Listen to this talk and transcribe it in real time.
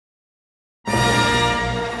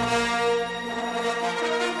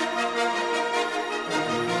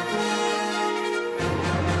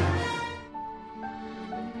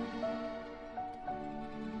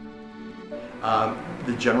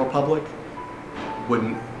general public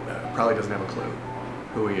wouldn't, probably doesn't have a clue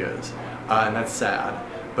who he is, and that's sad.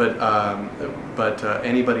 But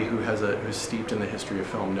anybody who's steeped in the history of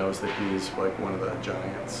film knows that he's like one of the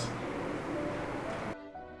giants.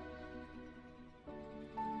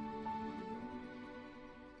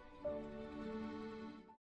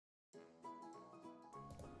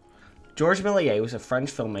 Georges Méliès was a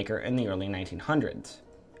French filmmaker in the early 1900s,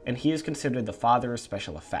 and he is considered the father of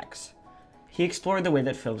special effects. He explored the way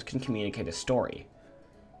that films can communicate a story.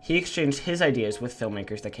 He exchanged his ideas with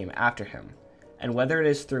filmmakers that came after him, and whether it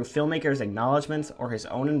is through filmmakers' acknowledgments or his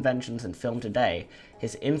own inventions in film today,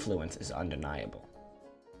 his influence is undeniable.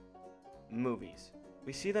 Movies.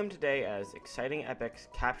 We see them today as exciting epics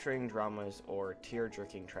capturing dramas or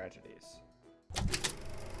tear-jerking tragedies.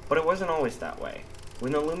 But it wasn't always that way.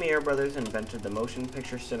 When the Lumiere brothers invented the motion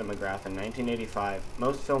picture cinematograph in 1985,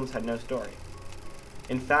 most films had no story.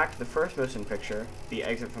 In fact, the first motion picture, The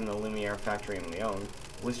Exit from the Lumiere Factory in Lyon,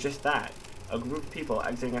 was just that, a group of people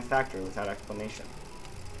exiting a factory without explanation.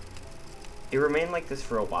 It remained like this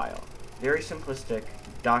for a while, very simplistic,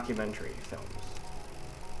 documentary films.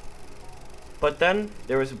 But then,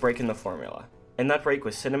 there was a break in the formula, and that break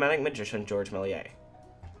was cinematic magician Georges Méliès.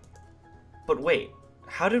 But wait,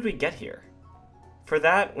 how did we get here? For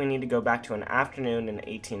that, we need to go back to an afternoon in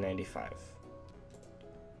 1895.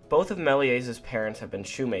 Both of Méliès' parents have been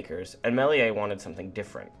shoemakers, and Méliès wanted something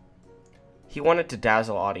different. He wanted to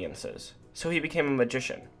dazzle audiences, so he became a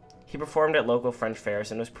magician. He performed at local French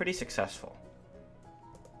fairs and was pretty successful.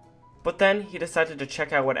 But then, he decided to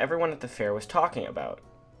check out what everyone at the fair was talking about.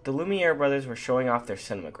 The Lumiere brothers were showing off their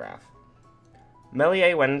cinematograph.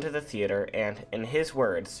 Méliès went into the theater and, in his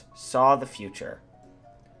words, saw the future.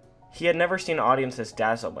 He had never seen audiences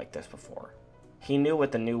dazzled like this before. He knew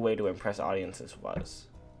what the new way to impress audiences was.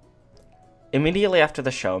 Immediately after the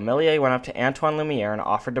show, Méliès went up to Antoine Lumiere and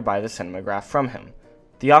offered to buy the cinematograph from him.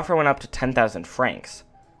 The offer went up to 10,000 francs.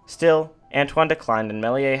 Still, Antoine declined and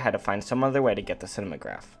Méliès had to find some other way to get the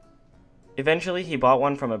cinematograph. Eventually, he bought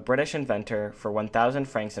one from a British inventor for 1,000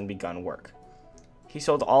 francs and begun work. He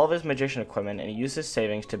sold all of his magician equipment and he used his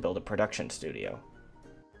savings to build a production studio.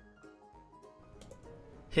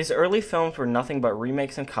 His early films were nothing but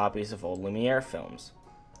remakes and copies of old Lumiere films.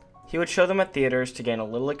 He would show them at theaters to gain a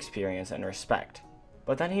little experience and respect,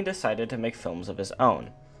 but then he decided to make films of his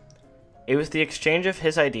own. It was the exchange of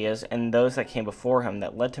his ideas and those that came before him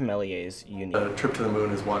that led to Méliès' unique. Trip to the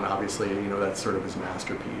Moon is one, obviously, that's sort of his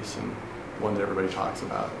masterpiece and one that everybody talks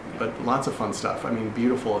about. But lots of fun stuff. I mean,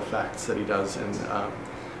 beautiful effects that he does, and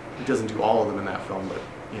he doesn't do all of them in that film, but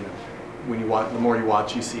when you watch, the more you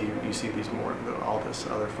watch, you see all this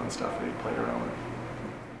other fun stuff that he played around with.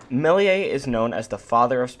 Méliès is known as the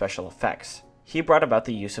father of special effects. He brought about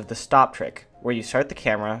the use of the stop trick, where you start the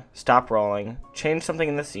camera, stop rolling, change something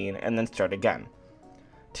in the scene, and then start again.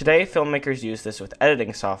 Today, filmmakers use this with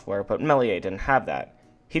editing software, but Méliès didn't have that.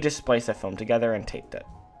 He just spliced the film together and taped it.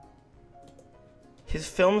 His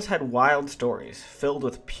films had wild stories, filled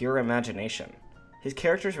with pure imagination. His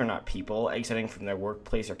characters were not people exiting from their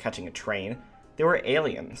workplace or catching a train. They were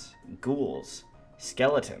aliens, ghouls,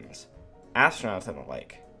 skeletons, astronauts, and the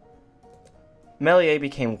like. Méliès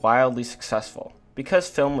became wildly successful. Because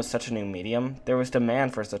film was such a new medium, there was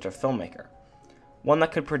demand for such a filmmaker, one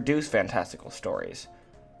that could produce fantastical stories.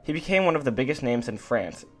 He became one of the biggest names in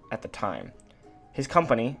France at the time. His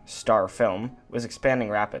company, Star Film, was expanding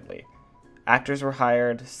rapidly. Actors were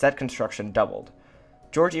hired, set construction doubled.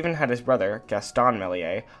 George even had his brother, Gaston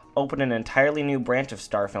Méliès, open an entirely new branch of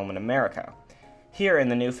Star Film in America. Here, in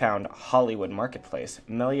the newfound Hollywood marketplace,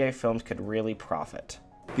 Méliès films could really profit.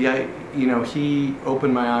 He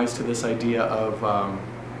opened my eyes to this idea of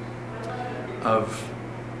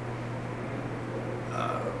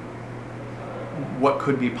what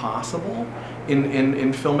could be possible in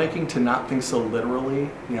filmmaking, to not think so literally.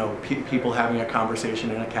 People having a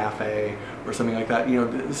conversation in a cafe or something like that.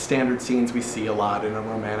 The standard scenes we see a lot in a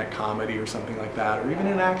romantic comedy or something like that, or even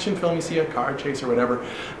in an action film you see a car chase or whatever.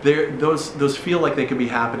 Those feel like they could be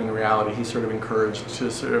happening in reality. He's sort of encouraged to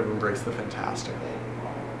sort of embrace the fantastical.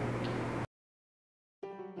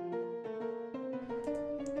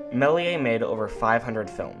 Méliès made over 500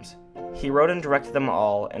 films. He wrote and directed them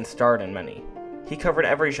all and starred in many. He covered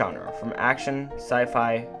every genre, from action,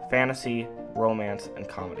 sci-fi, fantasy, romance, and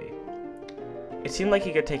comedy. It seemed like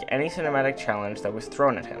he could take any cinematic challenge that was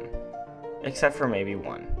thrown at him, except for maybe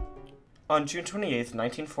one. On June 28,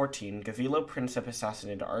 1914, Gavrilo Princip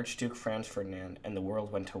assassinated Archduke Franz Ferdinand and the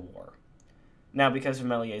world went to war. Now, because of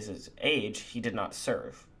Méliès' age, he did not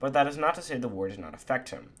serve, but that is not to say the war did not affect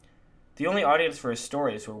him. The only audience for his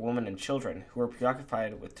stories were women and children who were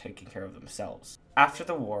preoccupied with taking care of themselves. After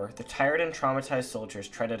the war, the tired and traumatized soldiers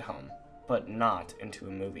treaded home, but not into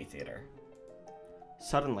a movie theater.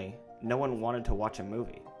 Suddenly, no one wanted to watch a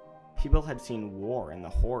movie. People had seen war and the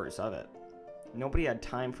horrors of it. Nobody had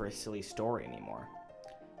time for a silly story anymore.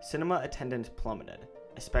 Cinema attendance plummeted,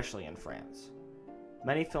 especially in France.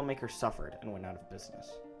 Many filmmakers suffered and went out of business.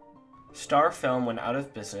 Star Film went out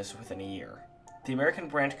of business within a year. The American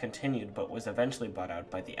branch continued but was eventually bought out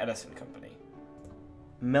by the Edison Company.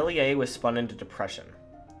 Melies was spun into depression.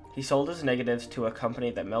 He sold his negatives to a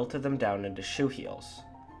company that melted them down into shoe heels.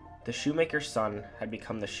 The shoemaker's son had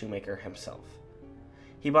become the shoemaker himself.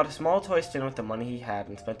 He bought a small toy stand with the money he had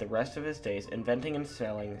and spent the rest of his days inventing and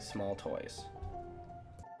selling small toys.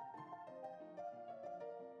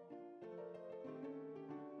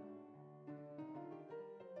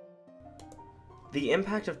 The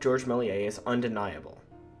impact of Georges Méliès is undeniable.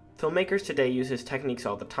 Filmmakers today use his techniques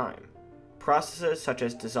all the time. Processes such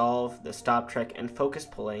as dissolve, the stop trick, and focus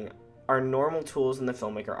pulling are normal tools in the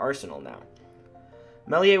filmmaker arsenal now.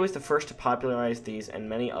 Méliès was the first to popularize these and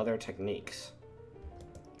many other techniques.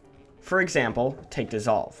 For example, take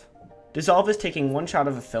dissolve. Dissolve is taking one shot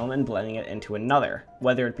of a film and blending it into another,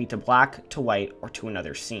 whether it be to black, to white, or to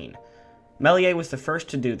another scene. Méliès was the first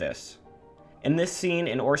to do this. In this scene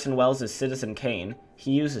in Orson Welles' Citizen Kane,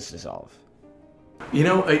 he uses dissolve. You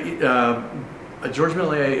know, Georges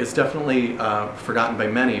Méliès is definitely forgotten by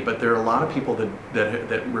many, but there are a lot of people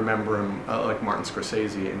that remember him, like Martin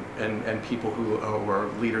Scorsese and people who are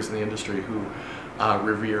leaders in the industry who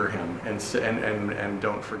revere him and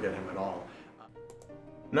don't forget him at all.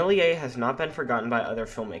 Méliès has not been forgotten by other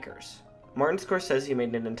filmmakers. Martin Scorsese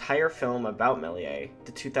made an entire film about Méliès,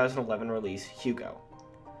 the 2011 release Hugo.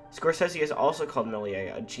 Scorsese has also called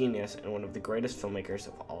Méliès a genius and one of the greatest filmmakers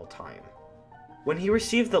of all time. When he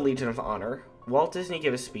received the Legion of Honor, Walt Disney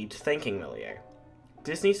gave a speech thanking Méliès.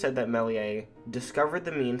 Disney said that Méliès discovered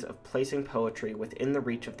the means of placing poetry within the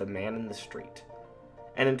reach of the man in the street.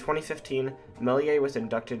 And in 2015, Méliès was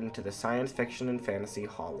inducted into the Science Fiction and Fantasy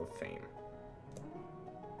Hall of Fame.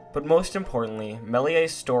 But most importantly, Méliès'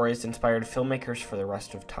 stories inspired filmmakers for the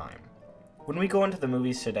rest of time. When we go into the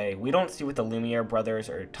movies today, we don't see what the Lumiere brothers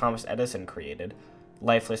or Thomas Edison created,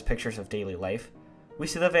 lifeless pictures of daily life. We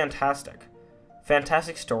see the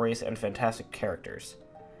fantastic stories and fantastic characters.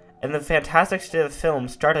 And the fantastic state of film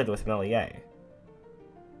started with Méliès.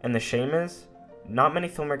 And the shame is, not many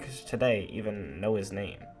filmmakers today even know his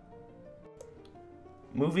name.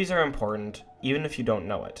 Movies are important, even if you don't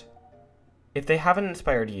know it. If they haven't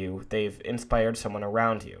inspired you, they've inspired someone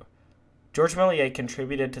around you. Georges Méliès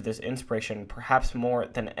contributed to this inspiration perhaps more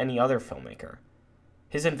than any other filmmaker.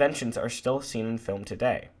 His inventions are still seen in film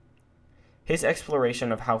today. His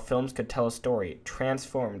exploration of how films could tell a story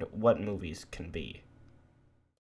transformed what movies can be.